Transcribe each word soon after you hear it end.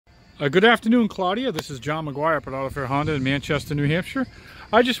Good afternoon, Claudia. This is John McGuire at Auto Fair Honda in Manchester, New Hampshire.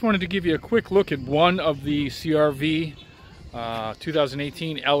 I just wanted to give you a quick look at one of the CRV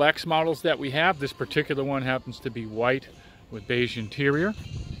 2018 LX models that we have. This particular one happens to be white with beige interior.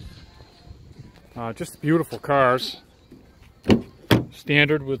 Just beautiful cars.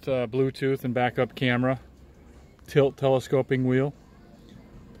 Standard with Bluetooth and backup camera. Tilt telescoping wheel.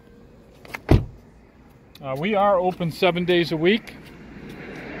 We are open 7 days a week.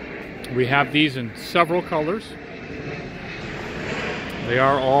 We have these in several colors. They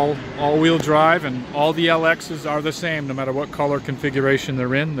are all-wheel drive, and all the LXs are the same no matter what color configuration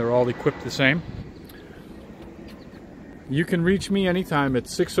they're in. They're all equipped the same. You can reach me anytime at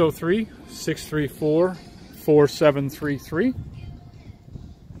 603-634-4733.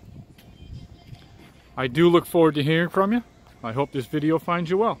 I do look forward to hearing from you. I hope this video finds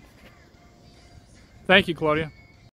you well. Thank you, Claudia.